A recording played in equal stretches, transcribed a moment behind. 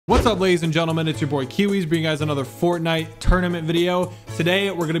What's up, ladies and gentlemen? It's your boy Kiwiz bringing you guys another Fortnite tournament video. Today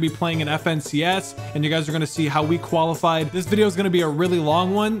we're going to be playing an FNCS and you guys are going to see how we qualified. This video is going to be a really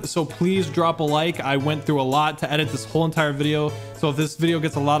long one, so please drop a like. I went through a lot to edit this whole entire video, so if this video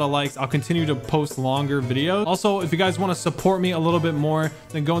gets a lot of likes, I'll continue to post longer videos. Also, if you guys want to support me a little bit more,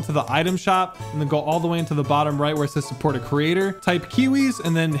 then go into the item shop and then go all the way into the bottom right where it says support a creator, type Kiwiz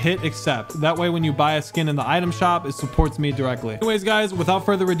and then hit accept. That way when you buy a skin in the item shop, it supports me directly. Anyways guys, without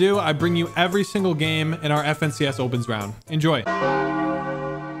further ado, I bring you every single game in our FNCS Opens round. Enjoy.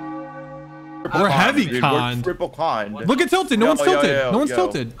 We're heavy conned. Triple con. Look at tilted. No one's tilted. No one's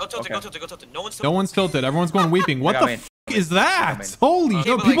tilted. Go tilted. Go tilted. Go tilted. No one's tilted. No one's tilted. Everyone's going weeping. What the f is that? Holy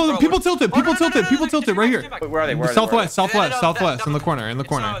no, people tilted. People tilted. People tilted right here. Where are they? Where are Southwest. Southwest. In the corner. In the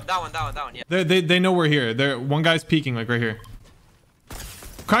corner. That one. Yeah. They know we're here. One guy's peeking like right here.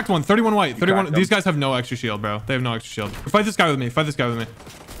 Cracked one. 31 white. 31. These guys have no extra shield, bro. They have no extra shield. Fight this guy with me. Fight this guy with me.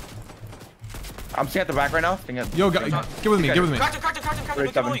 I'm staying at the back right now. Yo, get with me. Get with me. Cracked him.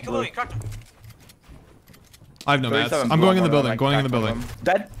 Kill him. I have no mats. I'm going in the building. Going in the building.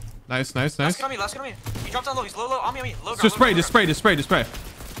 Dead. Nice. Last get on me. He dropped down low. He's low. On me. Low. Just spray.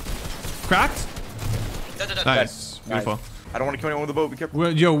 Cracked. Dead. Nice. Beautiful. I don't want to kill anyone with the boat. Be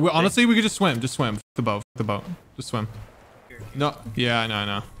careful. Yo, honestly, we could just swim. Just swim. The boat. Just swim. No. Yeah, I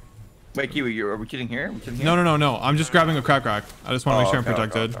know. Wait, Kiwi, are we kidding here? No. I'm just grabbing a crack rock. I just want to make sure I'm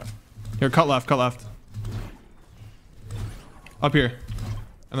protected. Okay. Here, cut left. Up here.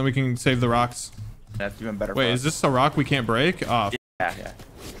 And then we can save the rocks. That's even better. Wait, is this a rock we can't break? Oh.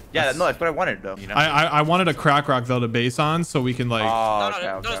 Yeah, no, that's what I wanted though. You know? I wanted a crack rock though to base on so we can like.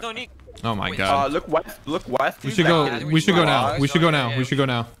 No, there's no need. Oh my god. Look west. We should go now. We should go now.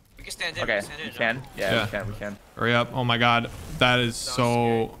 We can stand in. Okay, we can. Yeah, we can. Hurry up. Oh my god. That is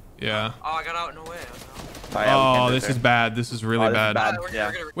so. Yeah. Oh, I got out. No way. Oh, this is bad. This is really bad.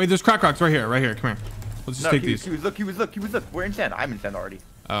 Yeah. Wait, there's crack rocks right here. Come here. Let's just take these. Look. We're in sand. I'm in sand already.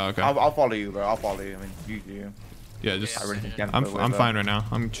 Oh, okay. I'll follow you, bro. I mean, you. Yeah, just. I'm fine right now.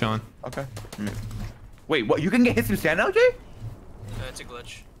 I'm chilling. Okay. Wait, what? You can get hit through sand now, Jay? It's a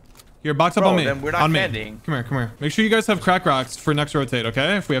glitch. Here, box up on me. Then we're not standing. Come here. Make sure you guys have crack rocks for next rotate,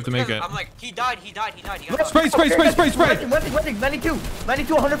 okay? If we have to make it. I'm like, he died. Spray. 92,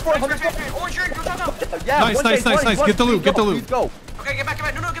 104. Orange ring, go down. Yeah. Nice. Get the loot. Please go. Okay, get back.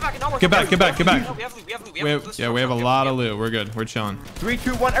 No, get back. No, Get back. We have loot. We have a lot of loot. We're good. We're chilling. 3,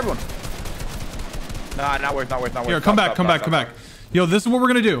 2, 1, everyone. Nah, not worth. Here, come back. Yo, this is what we're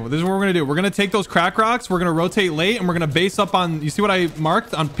gonna do. We're gonna take those crack rocks. We're gonna rotate late, and we're gonna base up on. You see what I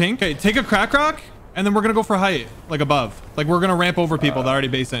marked on pink? Okay, take a crack rock, and then we're gonna go for height, like above. Like we're gonna ramp over people that already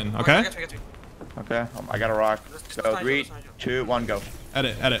base in. Okay. Okay. I got a rock. So 3, 2, 1, go.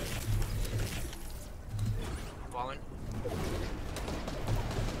 Edit.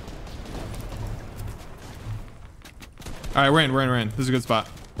 All right, we're in. This is a good spot.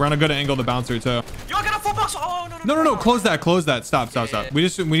 We're on a good angle to bouncer too. Yo, I got a full box. Oh no. Close that. Stop. We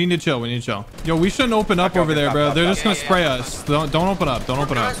need to chill. Yo, we shouldn't open up over there, bro. They're just gonna spray us. Don't open up.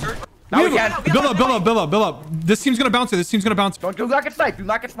 Build up. This team's gonna bouncer. Do not get sniped.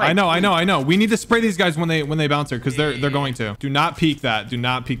 I know. We need to spray these guys when they bouncer because they're going to. Do not peek that.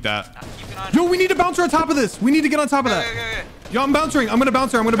 Yo, we need to bouncer on top of this. We need to get on top of that. Yo, I'm bouncering. I'm gonna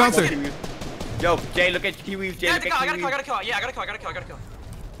bouncer. Yo, Jay, look at Kiwiz. I gotta kill. Yeah, I gotta kill.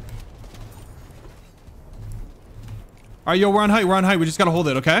 All right, yo, we're on height. We just gotta hold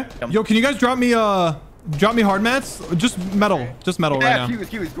it, okay? Yo, can you guys drop me hard mats? Just metal right now.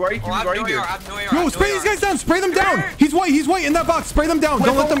 Kiwiz, where are you? Yo, spray these guys down. Spray them down. He's white in that box. Spray them down.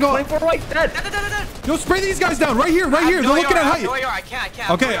 Don't let them go. Dead. Yo, spray these guys down right here. They're looking at height. I can't.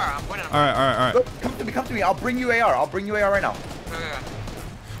 Okay. All right. Look, come to me. I'll bring you AR right now.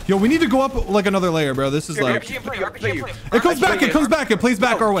 Yo, we need to go up like another layer, bro. This is like. It comes back. It plays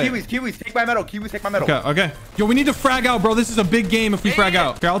back our way. Kiwiz, take my metal. Okay. Yo, we need to frag out, bro. This is a big game if we frag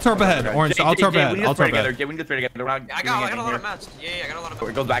out. Okay, I'll tarp ahead. Orange, I'll tarp ahead. We need to spray together. I got a lot of mats. Yeah, I got a lot of mats.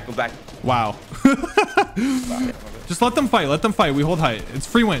 It goes back. Wow. Just let them fight. We hold height. It's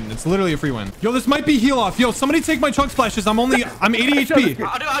free win. It's literally a free win. Yo, this might be heal off. Yo, somebody take my chug splashes. I'm 80 HP.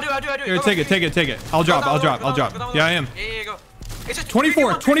 I'll do. Here, take it. I'll drop. Yeah, I am. Yeah, go.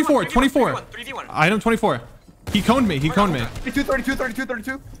 24. Item 24. He coned me.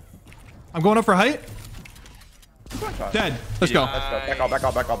 32. I'm going up for height. Dead. Let's go. Back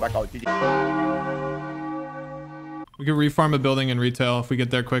out. We could refarm a building in retail if we get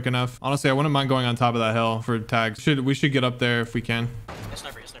there quick enough. Honestly, I wouldn't mind going on top of that hill for tags. We should get up there if we can.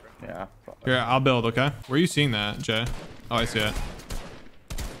 Sniper. Yeah. Here, I'll build, okay? Where are you seeing that, Jay? Oh, I see it.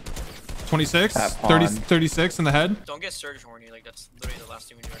 26, That 30, pawn. 36 in the head. Don't get surge horny. Like that's literally the last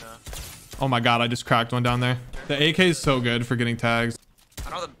thing we do right now. Oh my god, I just cracked one down there. The AK is so good for getting tags. I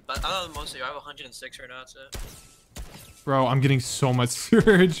know the most of you. I have 106 right now. That's it. Bro, I'm getting so much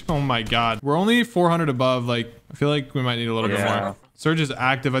surge. Oh my god. We're only 400 above. Like, I feel like we might need a little bit Yeah. more. Surge is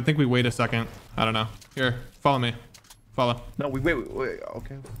active. I think we wait a second. I don't know. Here, follow me. Follow. No, wait.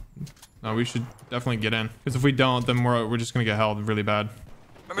 Okay. No, we should definitely get in. Because if we don't, then we're just going to get held really bad.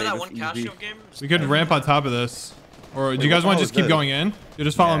 Remember that one cash show game? We could ramp on top of this. Or do you guys want to just keep going in? You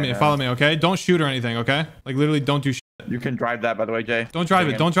just follow me. Follow me, okay? Don't shoot or anything, okay? Like, literally, don't do shit. You can drive that, by the way, Jay. Don't drive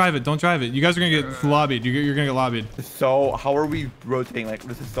it. Don't drive it. Don't drive it. You guys are going to get lobbied. You're going to get lobbied. So, how are we rotating? Like,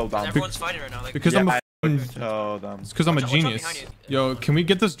 this is so dumb. Everyone's fighting right now. Like, Because Yeah, I'm a it's so dumb. It's because I'm a Watch out genius. behind Yo, can we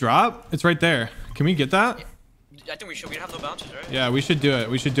get this drop? It's right there. Can we get that? I think we should. We don't have no bounces, right? Yeah, we should do it.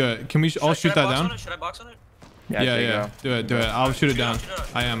 We should do it. Can we all shoot that down? Should I box on it? Yeah, there you yeah. go. Do it. Do it. I'll shoot it Shoot it down. out, shoot it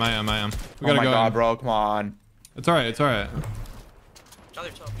out. I am. We Oh gotta my go. god, in. bro. Come on. It's all right. It's all right. Tell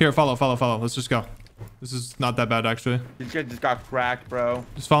yourself. Here, follow. Let's just go. This is not that bad, actually. These guys just got cracked, bro.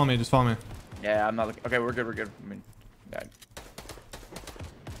 Just follow me. Just follow me. Yeah, I'm not looking. Okay, we're good. I mean, yeah.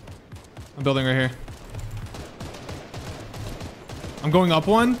 I'm building right here. I'm going up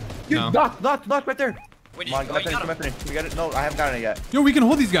one. Dude, No. knock right there. Wait, Come on, you got him. finish. We got it. No, I haven't gotten it yet. Yo, we can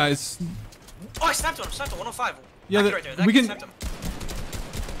hold these guys. Oh, I snapped him. 105. Yeah, That kid right there. That we kid can- snapped him.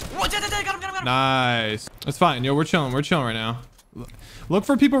 Whoa, dead. Got him. Nice. That's fine. Yo, we're chilling. We're chilling right now. Look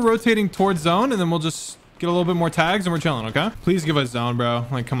for people rotating towards zone, and then we'll just get a little bit more tags, and we're chilling. Okay? Please give us zone, bro.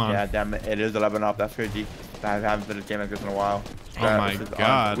 Like, come on. Yeah, damn it. It is 11 up. That's crazy. I haven't been a game like this in a while. Oh my This is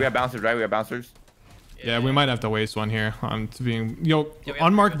god. we have bouncers, right? We have bouncers. Yeah, we might have to waste one here. To being yo, Yeah, we have to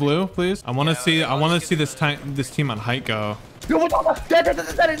unmarked go blue, please. I want to Yeah, see. I I'll want to just see get this team on height go. Yo, what's up? Dead in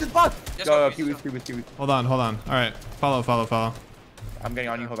this box. Yes, Go, go, Kiwiz. Hold on. All right, follow. I'm getting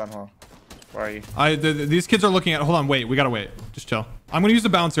on you. Hold on. Where are you? These kids are looking at. Hold on, wait. We gotta wait. Just chill. I'm gonna use the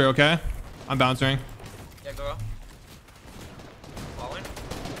bouncer. Okay. I'm bouncing. Yeah, go. Following.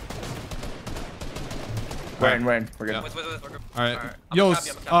 We're in. We're good. Yeah. With. We're good. All right. Alright. Yo, I'm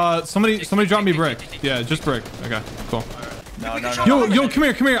happy. somebody drop me Take, brick. take. Yeah, just brick. Okay, cool. No. Yo, come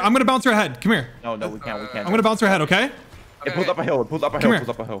here. I'm gonna bounce her head. Come here. No, we can't. I'm gonna bounce her head. Okay. It pulls up a hill. Come here.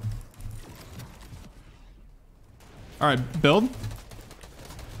 All right, build.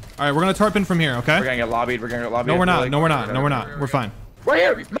 All right, we're gonna tarp in from here. We're Okay. gonna get lobbied. No, we're not. We're fine. Right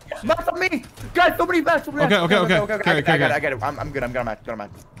here. Not on me. Guys, somebody back. Okay. I got it. I'm good. I'm gonna match.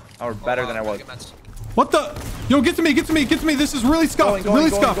 Oh, we're better than I was. What the? Yo, get to me. This is really scuffed. Going.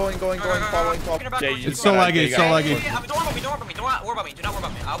 Scuffed. Following. Jay, It's so laggy. It's so laggy. Yeah, don't worry about me. Do not worry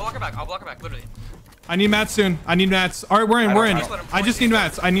about me. I'll block her back. Literally. I need mats soon. All right, we're in. I just need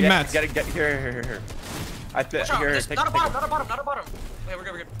mats. I need mats. Get here. I fit Watch out. here. Not a bottom. Wait, we're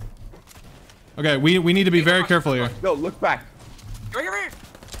good. Okay, we need to be very careful here. Yo, look back. Right here.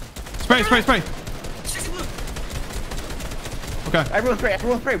 Spray. 60 blue. Okay. Everyone spray.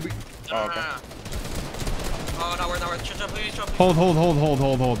 No. Okay. Oh, not worth. Shut up, please.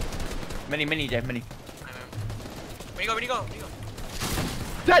 Hold. Mini, Jeff, mini. When you go.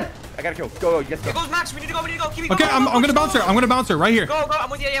 Dead! I gotta kill. Go, yes, Here go. goes Max. We need to go. Kiwi, Okay, I'm gonna bounce her right here. Go. I'm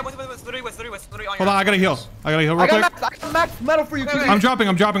with you. Yeah, with. Literally on Hold on, I gotta heal real I quick. got max metal for you, Wait, Kiwi. I'm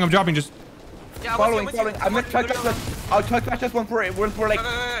dropping. Just Yeah, Following. I'm I'm gonna I'll touch this one for like.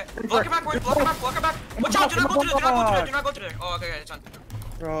 Block her back. Watch out. Do not go to there. Oh, okay, it's on.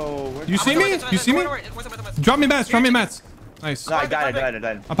 Bro, You see me? Drop me mats. Nice. No, I died.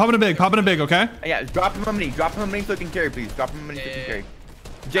 I'm popping a big, okay? Yeah, drop him a mini so he can carry, please. Drop him a mini so he can carry.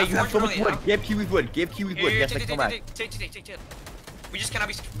 Jay, you have so much wood. Give Kiwiz wood. Yes, next time. Take. We just cannot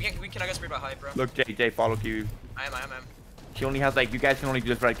we cannot get sprayed by hype, bro. Look, Jay, follow Kiwiz. I am. She only has like, you guys can only do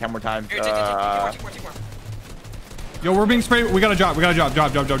this for like 10 more times. Here, take more. Yo, we're being sprayed. We gotta drop. Drop.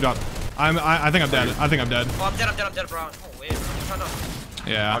 I think I'm dead. Oh, I'm dead, bro. Oh, wait, bro. I'm trying to...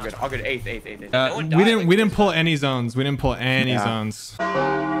 Yeah. All good. Ace. We didn't pull any zones. Zones.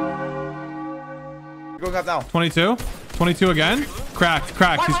 Going up now. 22 again. Cracked.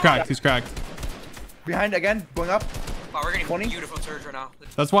 He's cracked. Behind again. Going up. Wow, we're getting 20? beautiful surge right now.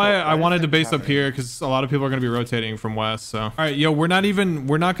 That's why I wanted to base up here, because a lot of people are gonna be rotating from west. So, all right, yo, we're not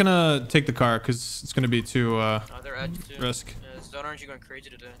gonna take the car because it's gonna be too They're edge too. risk. Yeah, Zone RNG going crazy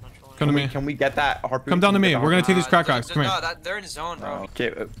today. Not trolling. Come to me. Can we get that harpoon? Come down to me. We're gonna take these crack rocks. Come here. No, they're in zone, bro.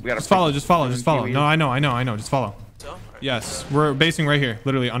 Okay, we gotta Just follow. No, I know. Just follow. Zone? Yes, we're basing right here,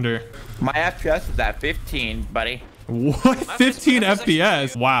 literally under. My FPS is at 15, buddy. What? 15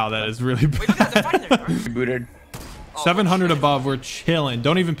 FPS? Wow, that is really Wait, look at that. They're fighting there, bro. Rebooted. Oh, 700 shit. above. We're chilling.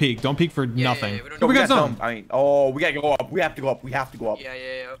 Don't even peek. Don't peek for nothing. we don't Yo, we got got zone. I mean, oh, we gotta go up. We have to go up. We have to go up. Yeah.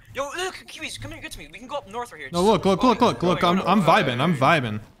 Yo, look, Kiwiz, come here, get to me. We can go up north right here. No, look. I'm vibing. I'm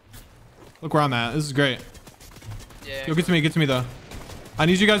vibing. Look where I'm at. This is great. Yeah. Yo, get to me though. I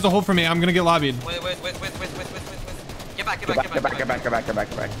need you guys to hold for me. I'm gonna get lobbied. Wait. Get back. Get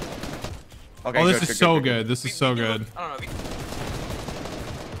back. Okay. Oh, this is so good. This is so good. I don't know.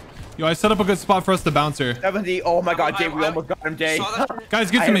 Yo, I set up a good spot for us to bouncer. 70. Oh my God, Jay, we almost got him, Jay.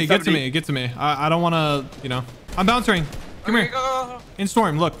 Guys, get to me. Get to me. I don't want to, you know. I'm bouncing. Come here. Go. In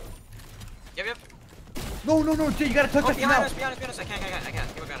storm, look. Yep. No, Jay, you gotta touch us now. Behind us. I can't.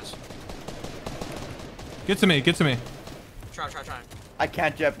 Get behind us. Get to me. Try. I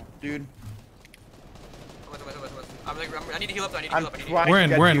can't, Jeff, dude. Wait. I need to heal up. We're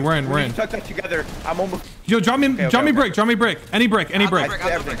in. We need to touch that together. I'm almost. Yo, drop me brick. Any brick. I'll do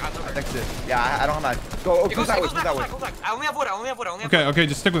Everything. brick. That's it. Yeah, I don't have that. Go It goes that way. back. I only have wood. Okay,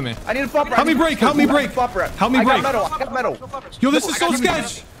 just stick with me. I need a flopper. Help me break. Help me break. Help me I break. got metal. Yo, this is so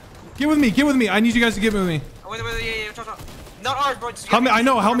sketch. Get with me. I need you guys to get with me. Wait, yeah. Not ours, bro. Help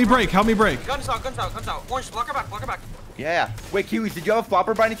me break. Guns out. Orange, block her back. Yeah. Wait, Kiwiz, did you have a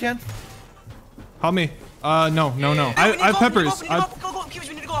flopper by any chance? Help me. No. I have peppers. Go. Kiwiz,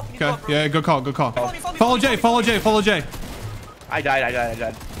 we need to go up. Okay, yeah, good call. Follow Jay. I died.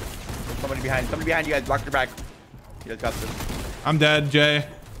 There's somebody behind you guys. Blocked your back. You guys got this. I'm dead, Jay,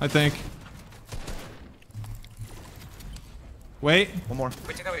 I think. Wait. One more.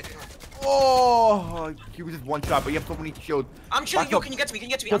 Wait, take that way. Oh, Kiwiz is one shot, but you have so many shields. I'm chilling. Yo, can you get to me?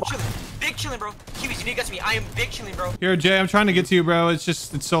 I'm chilling. Big chilling, bro. Kiwiz, you need to get to me. I am big chilling, bro. Here, Jay, I'm trying to get to you, bro. It's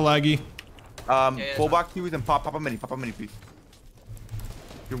so laggy. Full box Kiwiz and pop a mini, please.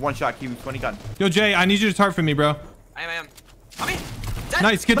 You're one shot, Kiwiz, 20 gun. Yo, Jay, I need you to tarp for me, bro. I am. I mean,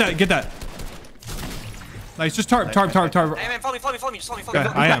 nice, get that. Nice, just tarp. Hey, man, follow me. Just follow me. Okay,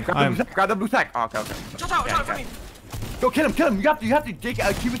 I am. Grab the blue sack. Oh, okay. Jump out for me. Go kill him. You have to take,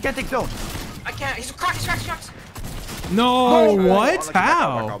 Kiwiz can't take zone. I can't. He's cracked. No, what?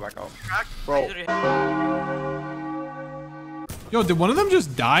 How? Back out. Bro. Yo, did one of them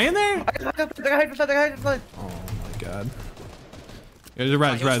just die in there? Oh my God. Yeah, the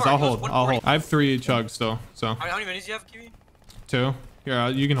res. I'll hold. I have 3 chugs still, so. How many minis do you have, Kiwi? 2. Here,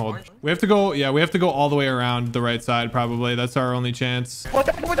 you can hold. We have to go all the way around the right side, probably. That's our only chance. What?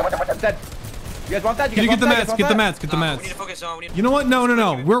 You guys want that? Can you get the mats? Get the mats. We need to focus on. You know what?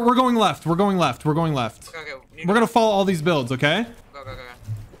 No. We're going left. We're going left. Okay. We're gonna follow all these builds, okay? Go.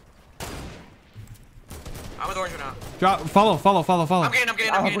 I'm with orange now. Follow. I'm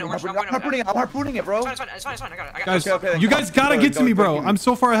getting orange. I'm harpooning it, bro. It's fine. I got it. Guys, Okay. you guys gotta get to me, bro. I'm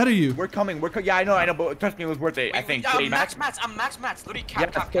so far ahead of you. We're coming. Yeah, I know, but trust me, it was worth it. I think. Max. I'm max. Literally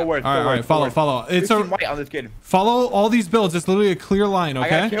cap. Yeah, still worth. All right. Follow. It's a white on this kid. follow all these builds. It's literally a clear line,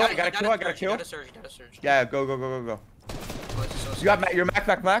 okay? I got a kill. Surge. Yeah, go. You got your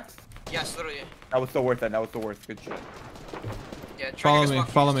max. Yes, literally. That was so worth it. Good shit. Yeah.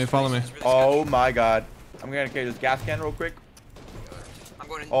 Follow me. Oh my God. I'm gonna carry this gas can real quick. I'm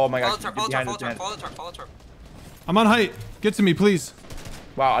going in. Oh my God. Follow the tarp. I'm on height. Get to me, please.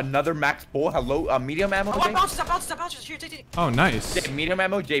 Wow, another max bull. Hello, medium ammo. Oh, bounces. Here, take. Oh, nice. Jay, medium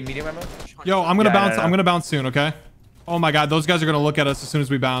ammo. Yo, I'm gonna bounce. no. I'm gonna bounce soon, okay? Oh my God, those guys are gonna look at us as soon as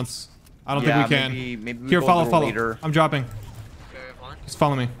we bounce. I don't think we can. Maybe we Here, go a follow. little later. I'm dropping. Just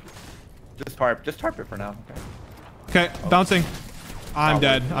follow me. Just tarp it for now. Okay, bouncing. I'm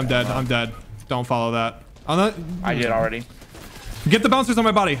dead. Don't follow that. I did already. Get the bouncers on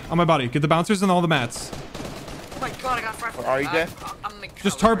my body. Get the bouncers and all the mats. Oh my God, I got fried. Where are you, Jay?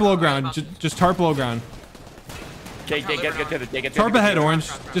 Just tarp low ground. Just tarp low ground. Jay, get to the. Tarp ahead, Orange.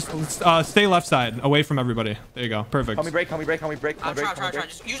 Just stay left side, away from everybody. There you go. Perfect. Call me break. I'm trying.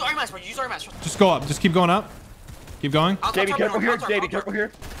 Just use our mats, bro. Just go up. Just keep going up. Keep going. Jay, be careful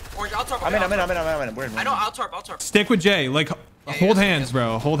here. Orange, I'll tarp. I'm in. We're in. I know, I'll tarp. Stick with Jay. Like, hold hands,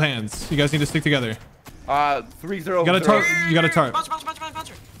 bro. Hold hands. You guys need to stick together. 3-0. You gotta tarp.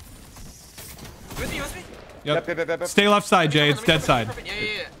 Bouncer. With me. Yep. Stay left side, Jay. It's dead side.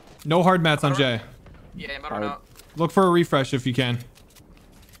 Yeah. No hard mats on Jay. Yeah, I'm about out. Look for a refresh if you can.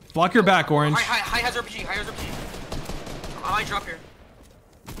 Block your back, Orange. High has RPG. I might drop here.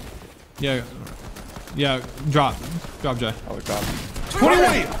 Yeah. Drop, Jay. Oh, God.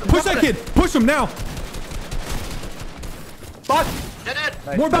 21. Push that kid. Push him now. Fuck. Dead.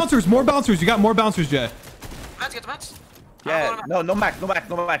 Nice. More bouncers. You got more bouncers, Jay. Mats, get the mats. Yeah. No max.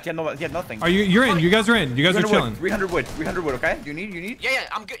 Yeah, nothing. Are you? You're in. You guys are in. You guys are chilling. 300 wood. Okay. Do you need? Yeah.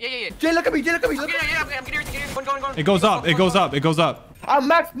 I'm good. Yeah. Jay, look at me. I'm getting everything. Going. It goes up. I'm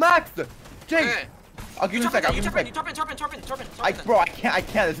Max. Jay. Okay. I'll give you a sec. I'll give you a sec. Bro, I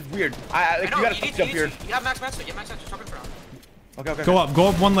can't. This is weird. Like, you gotta jump here. You have max mats. You have max mats. Just jump in for now. Okay. Go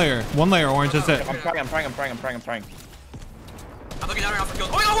up one layer, orange. That's it. I'm trying. I'm looking down right now for kills.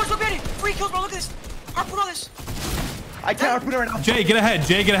 Oh my god, where's the 3 kills, bro. Look at this. Harpoon on this. I can't harpoon it right now. Jay, get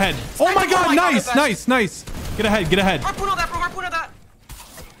ahead. Oh my god, nice. Get ahead. Harpoon on that, bro. Harpoon on that.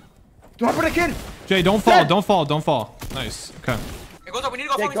 Do harpoon a kid. Jay, don't fall. Nice. Okay. It goes up. We need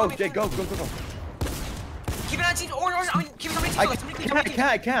to go. Jay, go. Keep it on team. I mean, keep it on team.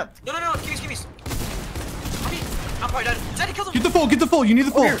 I can't. No. Kiwiz. I'm probably dead. Zeddy, kill him. Get the full. You need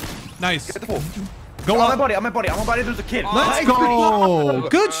the full. Here. Nice. Get the full. Go on up. my body. There's a kid. Let's go.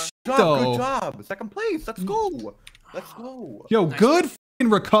 Good Good job. Second place. Let's go. Yo, good f***ing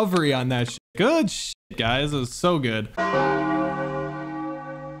recovery on that shit. Good shit, guys. It was so good.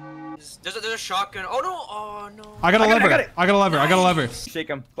 There's a shotgun. Oh no. I got a lever. Shake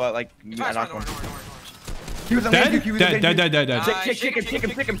him, but like, I knocked him. Dead.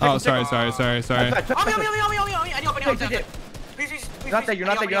 Shake him. Oh, sorry. I need help. Please. You're not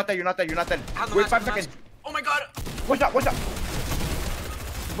dead. Wait 5 seconds. Oh my god. Watch out.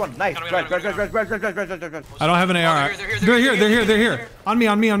 This one, nice. Res. I don't have an AR. They're here. On me.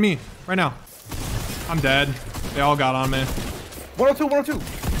 Right now. I'm dead. They all got on me. 102.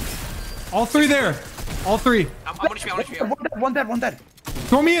 All 3 there. All 3. I'm gonna shoot. One dead.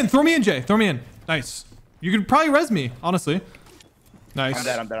 Throw me in, Jay. Throw me in. Nice. You could probably res me, honestly. Nice.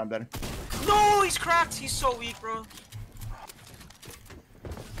 I'm dead. No, he's cracked. He's so weak, bro.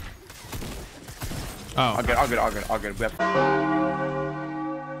 Oh. I'll get. We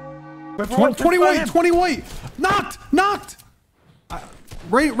have 20 white. Knocked.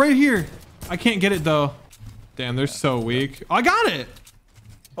 Right here. I can't get it though. Damn, they're so weak. I got it.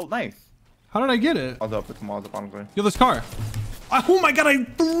 Oh, nice. How did I get it? I'll up with the malls up on the Yo, this car. Oh my god, I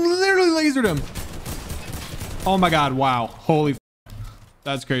literally lasered him. Oh my god, wow. Holy f.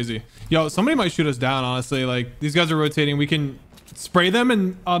 That's crazy. Yo, somebody might shoot us down, honestly. Like, these guys are rotating. We can spray them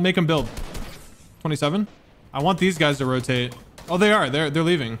and make them build. 27. I want these guys to rotate. Oh, they are. They're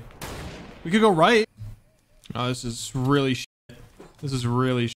leaving. We could go right. Oh, this is really shit.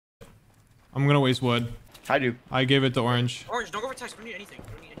 I'm gonna waste wood. I gave it to orange. Orange, don't go for text. We don't need anything.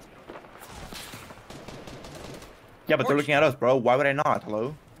 Yeah, but they're looking at us, bro. Why would I not?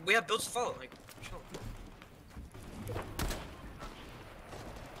 Hello? We have builds to follow. Like, chill.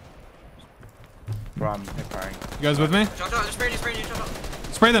 Bro, I'm firing. You guys with me?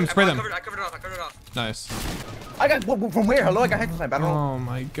 Spray them. I covered it off. Nice. I got from where? Hello, I got hex snipe. I don't know. Oh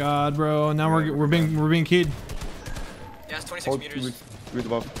my god, bro. Now we're being keyed. Yeah, it's 26 meters. Who's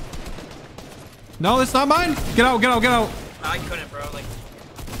above? No, it's not mine. Get out. I couldn't, bro. Like,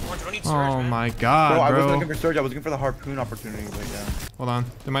 Orange, don't need surge, Oh man. my god, bro. I bro. wasn't looking for surge. I was looking for the harpoon opportunity. But yeah. Hold on.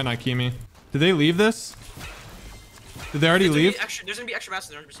 They might not key me. Did they leave this? Did they already leave? There's gonna be extra mats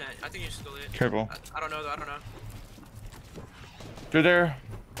in there 100%. I think you should still it. Careful. I don't know though. They're there.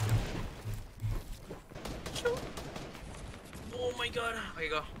 Oh my god. There you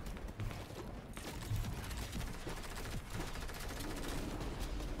go.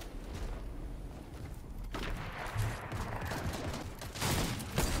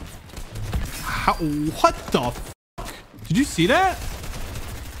 How? What the fuck? Did you see that?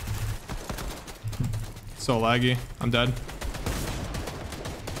 So laggy. I'm dead.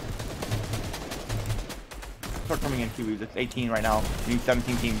 Start coming in, Kiwiz. It's 18 right now. We need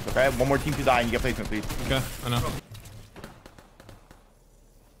 17 teams, okay? One more team to die and you get placement, please. Okay, I know.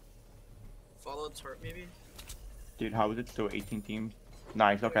 Follow the turret, maybe? Dude, how is it still 18 teams?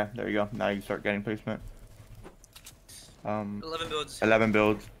 Nice, okay. There you go. Now you start getting placement. 11 builds. 11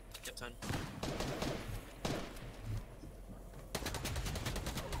 builds. Yep, 10.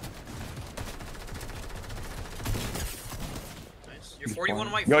 Nice. You're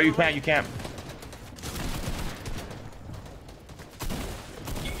 41 white. Yo, you can't.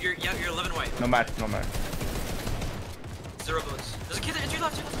 You're 11 white. No match. 0 bullets. There's a kid that two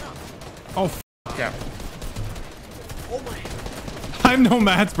left now. Oh, f Yeah. Oh my. I have no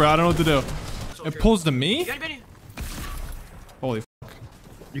mats, bro. I don't know what to do. So It true. pulls to me? You got anybody? Holy f.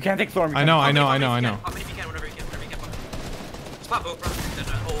 You can't take storm. I know. How many if you can, whenever you can. Spot boat, bro. Then,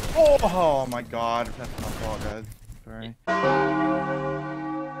 Oh my god. That's my fault, guys. Sorry.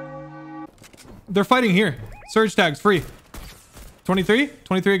 They're fighting here. Surge tags free. 23?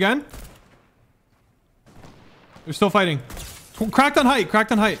 23 again? They're still fighting. Cracked on height.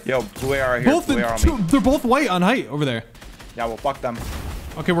 Yo, 2AR here. Both they're both white on height over there. Yeah, well, fuck them.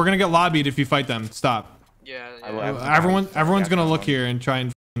 Okay, we're gonna get lobbied if you fight them. Stop. yeah. I will. Everyone's gonna look here and try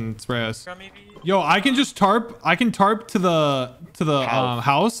and spray us. Maybe. Yo, I can just tarp. I can tarp to the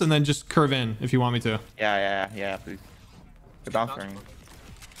house and then just curve in if you want me to. Yeah, please. The bouncer.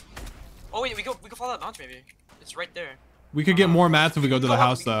 Oh wait, we go follow that bounce maybe. It's right there. We could get more mats if we go to the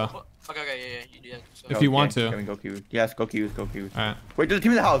house though. Okay, yeah. So. If you want to. Can we go Kiwiz? Yes, go Kiwiz. Alright. Wait, there's a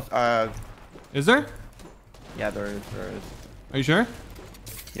team in the house. Is there? Yeah, there is. Are you sure?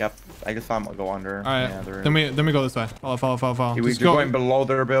 Yep. I just saw him go under. Alright. Yeah, there is. Then we go this way. Follow. Kiwiz, Just you're go. going below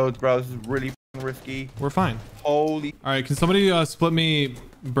their builds, bro. This is really risky. We're fine. Holy. Alright, can somebody split me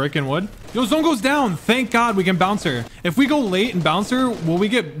brick and wood? Yo, zone goes down. Thank God we can bouncer. If we go late and bouncer, will we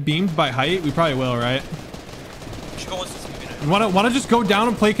get beamed by height? We probably will, right? Wanna just go down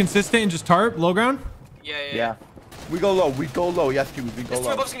and play consistent and just tarp low ground? Yeah. We go low. Yes, Kiwiz. We go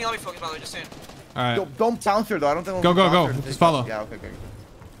low. This gonna let me focus, by the way, just saying. Alright. Don't bouncer though. I don't think. Go. Just follow. Yeah. Okay.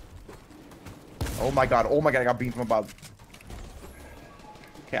 Oh my god. I got beamed from above.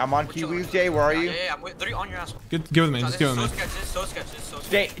 Okay, I'm on Kiwiz, Jay. Where are you? Yeah. I'm literally on your ass. Get with me. Just get with me. This is so sketch.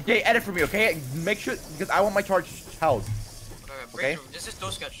 Jay, edit for me, okay? Make sure because I want my charge held. Okay. This is so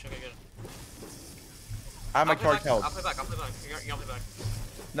sketch. Okay, good. I have my charge held. I'll play back. You're gonna play back.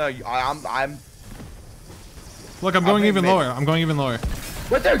 No, I'm. Look, I'm going even lower.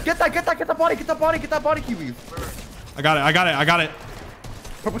 Right there. Get that body, Kiwiz. I got it.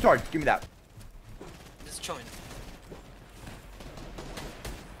 Purple charge. Give me that. This is chilling.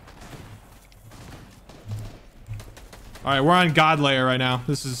 All right, we're on God layer right now.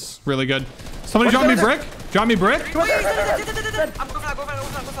 This is really good. Somebody drop me brick. Drop me brick. I'm go flat.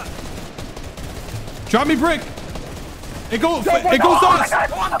 Drop me brick. It goes us.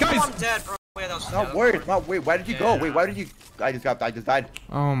 Guys. I'm dead, bro. Not worried. Wait, why did you go? Wait, why did you? I just died.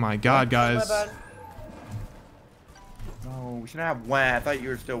 Oh my God, guys. No, we shouldn't have went. I thought you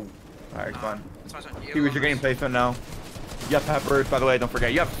were still. Alright, come on. It's fine. Kiwiz, you're getting placement now. You have peppers, by the way. Don't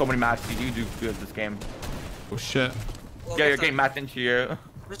forget. You have so many mats. You do good this game. Oh shit. Yeah, you're getting mats into you.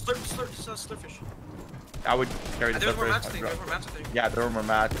 Slurfish. I would carry the There's more mats, slurfish. I think. Yeah, there were more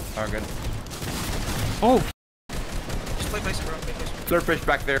mats. Oh, good. Oh. Just play placement, bro. Slurfish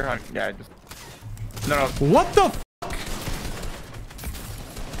back there. Yeah, just. No. What the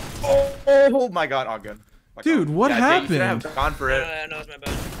Oh my god. Oh, good. Dude, what happened? You should have gone for it. No, it's my bad.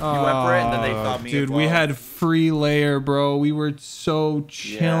 You went for it, and then they saw me. Dude, as well. we had free layer, bro. We were so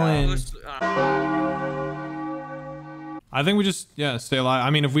chilling. I think we just stay alive. I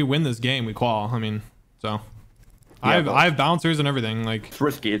mean, if we win this game, we qual. I mean, so I have bouncers and everything. Like it's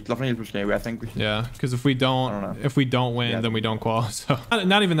risky. It's definitely risky. I think we should. Yeah, because if we don't win, then we don't qual. So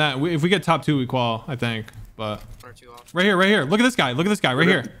not even that. If we get top 2, we qual. I think. But right here. Look at this guy. Right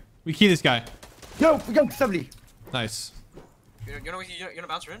here. We key this guy. Yo, 70. You're Nice. gonna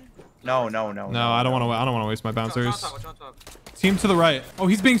bounce her in? No, I don't want to waste my bouncers. Watch on top. Team to the right. Oh,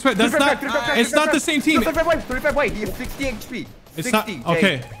 he's being spread. That's not. It's not the same team. 35 white. He has 60 HP. It's not.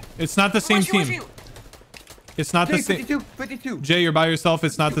 Okay. It's not the same team. It's not the same. 52. Jay, you're by yourself.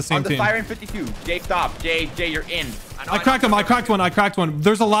 It's not the same team. On the siren 52. Jay, stop. Jay, you're in. I cracked him. I cracked one.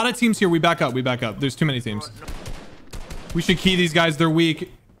 There's a lot of teams here. We back up. There's too many teams. We should key these guys. They're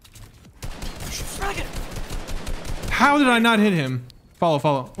weak. How did I not hit him?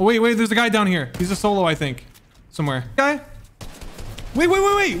 Follow. Oh, wait. There's a guy down here. He's a solo, I think. Somewhere. Guy? Wait.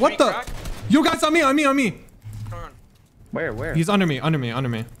 What the? Yo, guys, on me. Where? He's under me.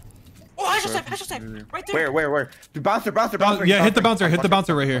 Oh, I just type. Right there. Where? Dude, bouncer. Yeah, hit the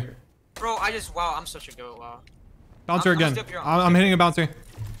bouncer right here. Bro, wow, I'm such a goat. Wow. Bouncer again. I'm hitting a bouncer.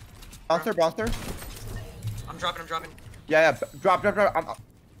 Bouncer. I'm dropping. Yeah. Drop.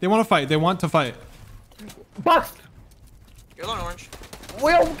 They want to fight. Box. You're alone, Orange.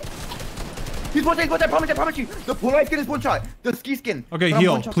 Well, he's one shot. I promise you. The polar skin is one shot. The ski skin. Okay,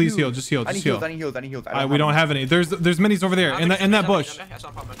 heal. Please heal. Just heal. I need heals. We don't have any. There's minis over there in that bush.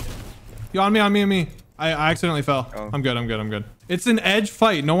 Yo, on me. I accidentally fell. Oh. I'm good. It's an edge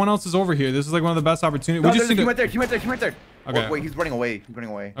fight. No one else is over here. This is like one of the best opportunities. No, he went there. Okay. Wait, he's running away.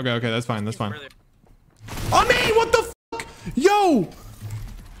 Okay, that's fine. On me! What the fuck? Yo!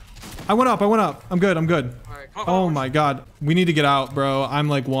 I went up. I'm good. Alright, come on, Oh my god. We need to get out, bro. I'm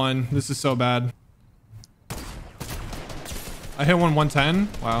like 1. This is so bad. I hit 110.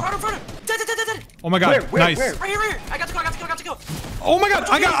 Wow. Dead. Oh my god. Where? Nice. Right here. I got to go. Oh my god.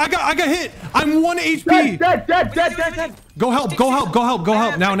 I got hit. I'm 1 HP. Dead. Go help.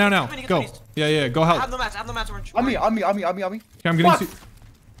 Now. Go. Yeah. Go help. I have no mats, Orange. On me. Okay, I'm getting to.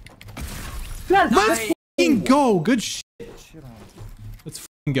 Let's fucking go. Good shit. Let's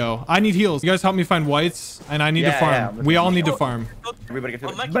fucking go. I need heals. You guys help me find whites, and I need to farm. We all need to farm. Everybody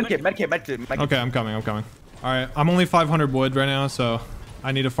get medkit. Okay, I'm coming. All right, I'm only 500 wood right now, so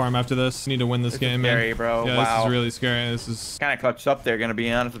I need to farm after this. I need to win this game, scary, man. bro. Yeah, Wow. this is really scary. This is Kind of clutched up there, gonna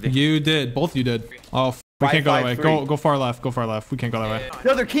be honest with you. You did. Both of you did. Oh, we can't go that way. 5-5-3. Go far left. Go far left. We can't go that way.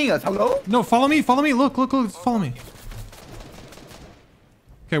 No, they're keying us. Hello? No, follow me. Follow me. Look. Follow me.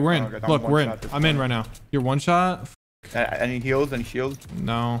 Okay, we're in. Okay, I'm Look, one we're in. shot this I'm in time. right now. You're one shot? Any heals? Any shields?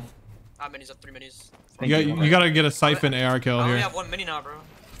 No. Minis up 3 minis. You gotta get a siphon AR kill I only here. have 1 mini now, bro.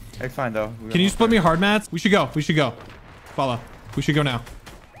 It's fine though. Can you split me hard mats? We should go. Follow. We should go now.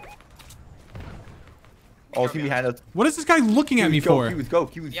 Oh, team behind us. What is this guy looking at me for? Kiwiz, go.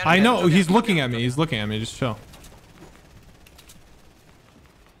 Kiwiz. Yeah, I yeah, know. yeah, He's yeah, looking yeah, at me. yeah. He's looking at me. Just chill.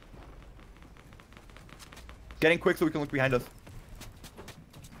 Getting quick so we can look behind us.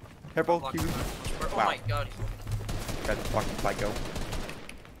 Careful, Lock. Kiwiz. Oh Wow. my god. That's fucking psycho.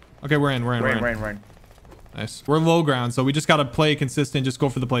 Okay, we're in. Rain. Nice. We're low ground, so we just gotta play consistent. Just go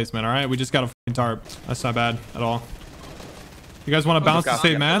for the placement, all right? We just gotta fucking tarp. That's not bad at all. You guys want to bounce to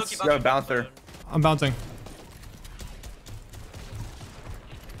save mats? You have a bouncer. I'm bouncing.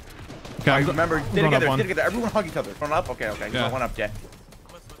 Okay, I I'm remember, I'm stay going up together, one. stay together. Everyone hug each other. Run up. Okay. Yeah. One up, Jay.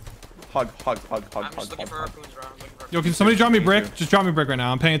 Hug. I'm just looking for harpoons, bro. I'm looking for Yo, can somebody drop me brick? Just drop me brick right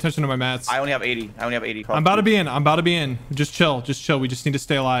now. I'm paying attention to my mats. I only have 80. I'm about to be in. Just chill. We just need to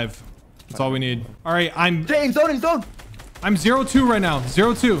stay alive. That's all we need. All right, Jay, zone. I'm 0-2 right now.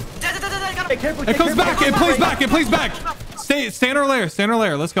 0-2. Hey, careful, It comes back. It plays back. Stay in our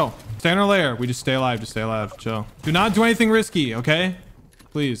lair. Let's go. Stay in our lair. We just stay alive. Chill. Do not do anything risky, okay?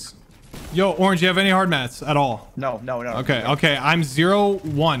 Please. Yo, Orange, you have any hard mats at all? No. Okay. I'm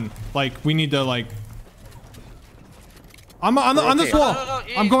 0-1. Like, we need to, like... I'm on this wall. No,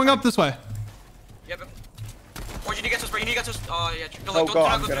 I'm going up this way. Yeah, but... Or you need to get to us, bro. You need to get to us. Oh, yeah. Oh, Do go,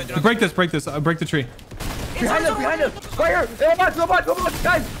 not I'm go gonna- through it. Break this. Break the tree. Behind us. Fire. Go on,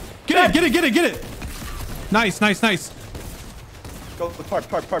 guys. Get it. Nice. Go, park.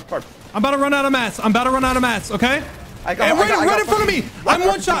 I'm about to run out of mats, okay? I got Right in front of me. I'm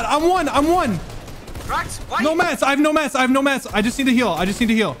one shot. I'm one. Cracked. Why? No mats. I have no mats. I just need to heal.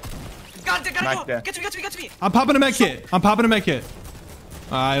 Gotta Nice go. there. Get to me. I'm popping a med kit.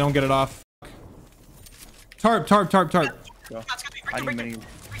 I don't get it off. Tarp. Go. Let's get me. I need many.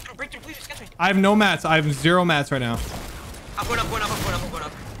 Breakthrough, please. Just get me. I have no mats. I have 0 mats right now. I'm going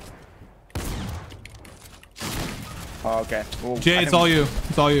up. Oh, okay. Well, Jay, I it's think all we-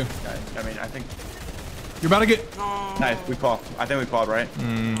 you. I mean, I think. You're about to get... Nice. We call. I think we called, right?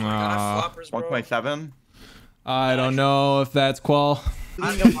 Floppers, bro. 1.7. I don't know if that's qual.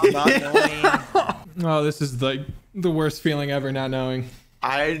 Not knowing. Oh, this is like the worst feeling ever, not knowing.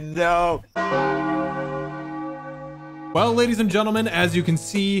 I know. Well, ladies and gentlemen, as you can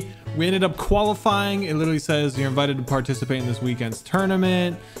see, we ended up qualifying. It literally says you're invited to participate in this weekend's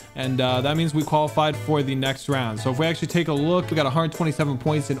tournament. And that means we qualified for the next round. So if we actually take a look, we got 127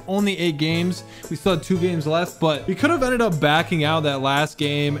 points in only 8 games. We still had 2 games left, but we could have ended up backing out that last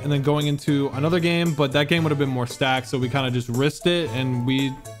game and then going into another game, but that game would have been more stacked. So we kind of just risked it and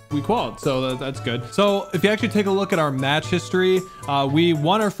we qualified, so that's good. So if you actually take a look at our match history, we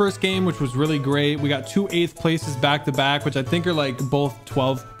won our first game, which was really great. We got 2 8th places back to back, which I think are like both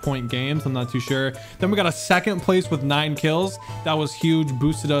 12-point games. I'm not too sure. Then we got a 2nd place with 9 kills. That was huge,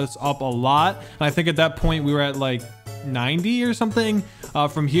 boosted us up a lot. And I think at that point we were at like 90 or something.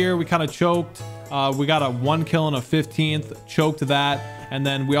 From here we kind of choked. We got a 1 kill and a 15th, choked that. And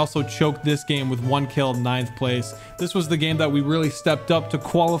then we also choked this game with 1 kill, 9th place. This was the game that we really stepped up to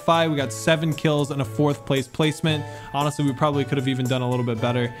qualify. We got 7 kills and a 4th place placement. Honestly, we probably could have even done a little bit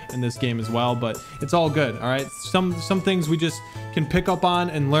better in this game as well, but it's all good. All right. Some things we just can pick up on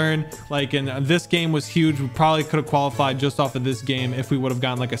and learn. Like in this game was huge. We probably could have qualified just off of this game if we would have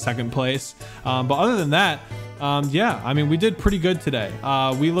gotten like a 2nd place. But other than that, yeah, I mean, we did pretty good today.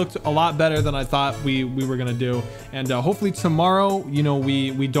 We looked a lot better than I thought we were gonna do, and hopefully tomorrow, you know,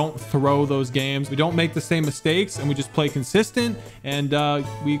 we don't throw those games, we don't make the same mistakes, and we just play consistent, and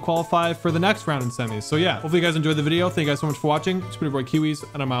we qualify for the next round in semis. So yeah, hopefully you guys enjoyed the video. Thank you guys so much for watching. It's your boy Kiwiz,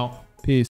 and I'm out. Peace.